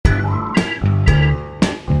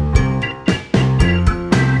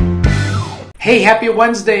Hey, happy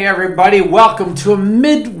Wednesday, everybody. Welcome to a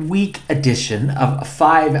midweek edition of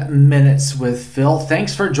 5 Minutes with Phil.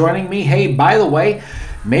 Thanks for joining me. Hey, by the way,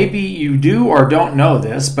 maybe you do or don't know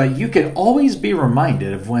this, but you can always be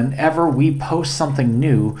reminded of whenever we post something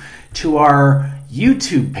new to our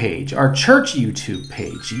YouTube page, our church YouTube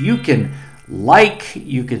page. You can like,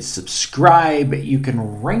 you can subscribe, you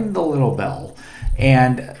can ring the little bell.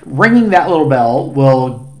 And ringing that little bell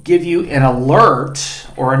will give you an alert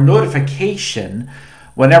or a notification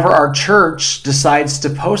whenever our church decides to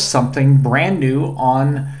post something brand new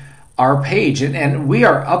on our page. And we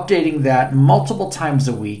are updating that multiple times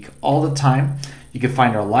a week, all the time. You can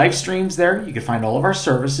find our live streams there. You can find all of our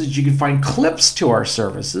services. You can find clips to our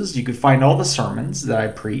services. You can find all the sermons that I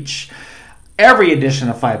preach. Every edition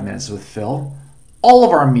of 5 Minutes with Phil. All of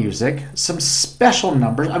our music. Some special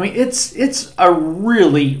numbers. I mean, it's a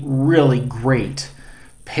really, really great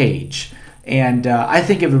page, and I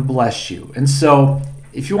think it would bless you. And so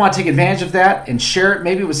if you want to take advantage of that and share it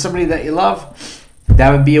maybe with somebody that you love,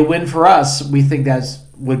 that would be a win for us. We think that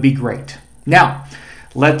would be great. Now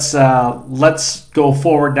let's go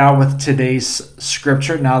forward now with today's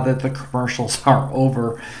scripture now that the commercials are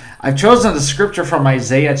over. I've chosen the scripture from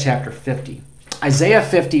Isaiah chapter 50. Isaiah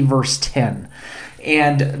 50 verse 10.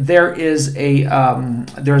 And there is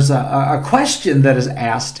there's a question that is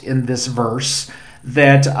asked in this verse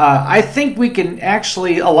that I think we can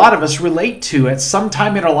actually, a lot of us, relate to at some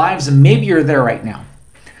time in our lives, and maybe you're there right now.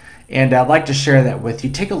 And I'd like to share that with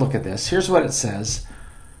you. Take a look at this. Here's what it says.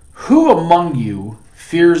 Who among you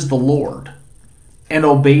fears the Lord and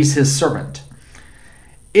obeys his servant?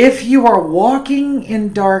 If you are walking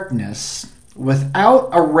in darkness without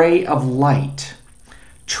a ray of light,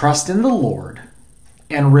 trust in the Lord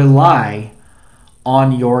and rely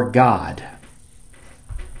on your God.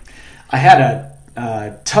 I had a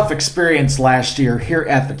tough experience last year here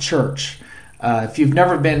at the church. If you've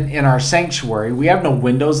never been in our sanctuary, we have no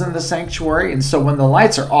windows in the sanctuary, and so when the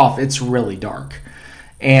lights are off, it's really dark.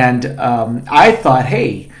 And I thought,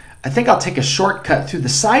 hey, I think I'll take a shortcut through the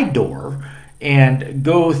side door and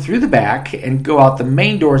go through the back and go out the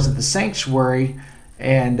main doors of the sanctuary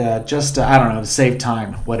and I don't know, save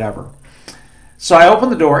time, whatever. So I open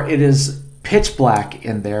the door. It is pitch black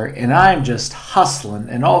in there, and I'm just hustling,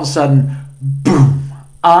 and all of a sudden, boom,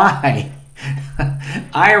 I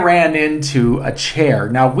ran into a chair.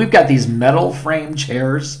 Now, we've got these metal frame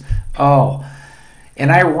chairs.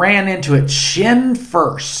 And I ran into it shin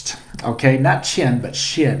first. Okay, not chin, but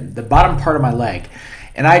shin, the bottom part of my leg.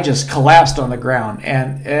 And I just collapsed on the ground,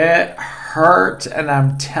 and it hurt. And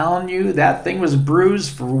I'm telling you, that thing was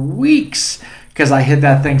bruised for weeks because I hit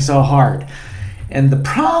that thing so hard. And the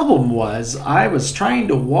problem was I was trying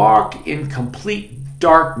to walk in complete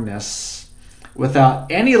darkness without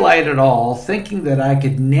any light at all, thinking that I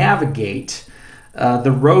could navigate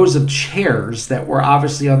the rows of chairs that were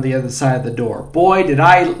obviously on the other side of the door. Boy, did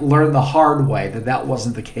I learn the hard way that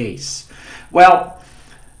wasn't the case. Well,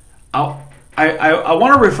 I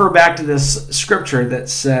want to refer back to this scripture that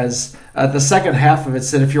says, the second half of it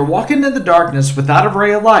said, if you're walking in the darkness without a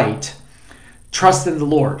ray of light, trust in the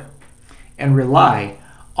Lord and rely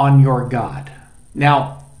on your God.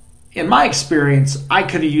 Now, in my experience, I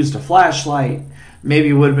could have used a flashlight. Maybe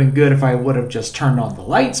it would have been good if I would have just turned on the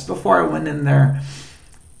lights before I went in there.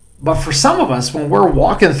 But for some of us, when we're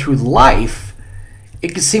walking through life,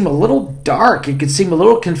 it could seem a little dark. It could seem a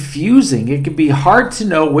little confusing. It could be hard to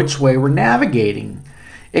know which way we're navigating.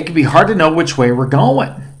 It could be hard to know which way we're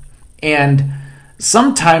going. And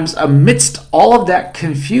sometimes amidst all of that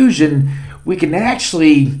confusion, we can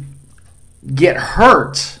actually get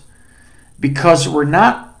hurt because we're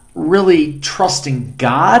not really trusting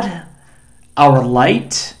God, our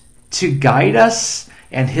light, to guide us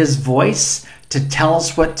and his voice to tell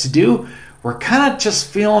us what to do. We're kind of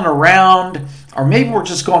just feeling around, or maybe we're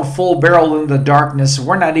just going full barrel into the darkness and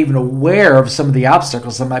we're not even aware of some of the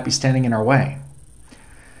obstacles that might be standing in our way.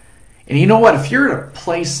 And you know what? If you're at a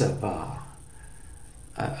place of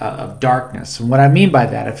darkness, and what I mean by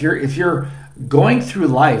that, if you're going through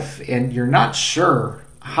life and you're not sure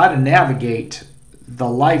how to navigate the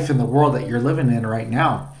life in the world that you're living in right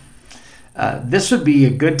now, this would be a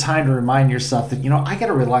good time to remind yourself that, I got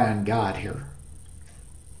to rely on God here.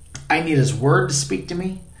 I need his word to speak to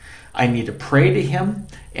me. I need to pray to him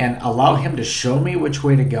and allow him to show me which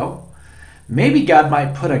way to go. Maybe God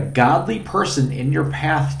might put a godly person in your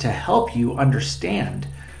path to help you understand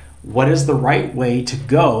what is the right way to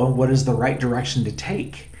go and what is the right direction to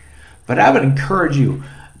take. But I would encourage you,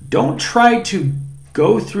 don't try to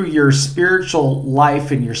go through your spiritual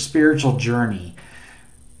life and your spiritual journey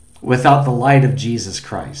without the light of Jesus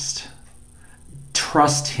Christ.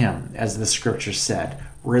 trust him, as the scripture said.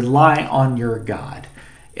 Rely on your God.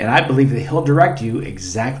 And I believe that he'll direct you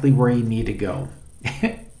exactly where you need to go.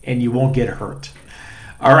 And you won't get hurt.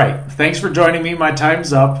 All right. Thanks for joining me. My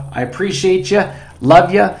time's up. I appreciate you.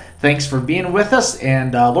 Love you. Thanks for being with us.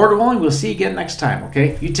 And Lord willing, we'll see you again next time.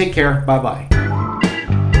 Okay? You take care. Bye-bye.